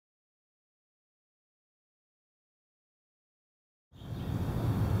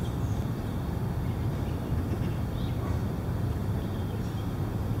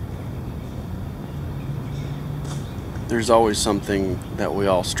There's always something that we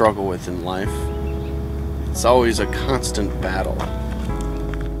all struggle with in life. It's always a constant battle.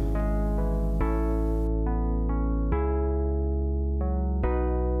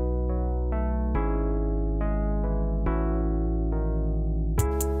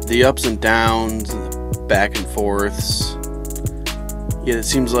 The ups and downs, the back and forths, yet it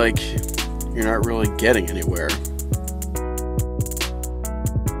seems like you're not really getting anywhere.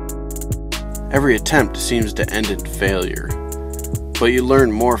 Every attempt seems to end in failure, but you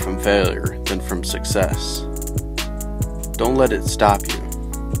learn more from failure than from success. Don't let it stop you.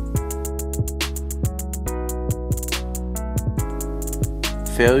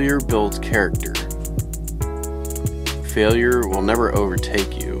 Failure builds character. Failure will never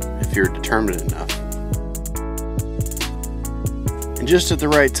overtake you if you're determined enough. And just at the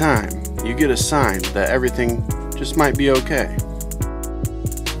right time, you get a sign that everything just might be okay.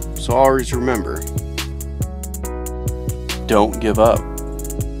 So always remember, don't give up.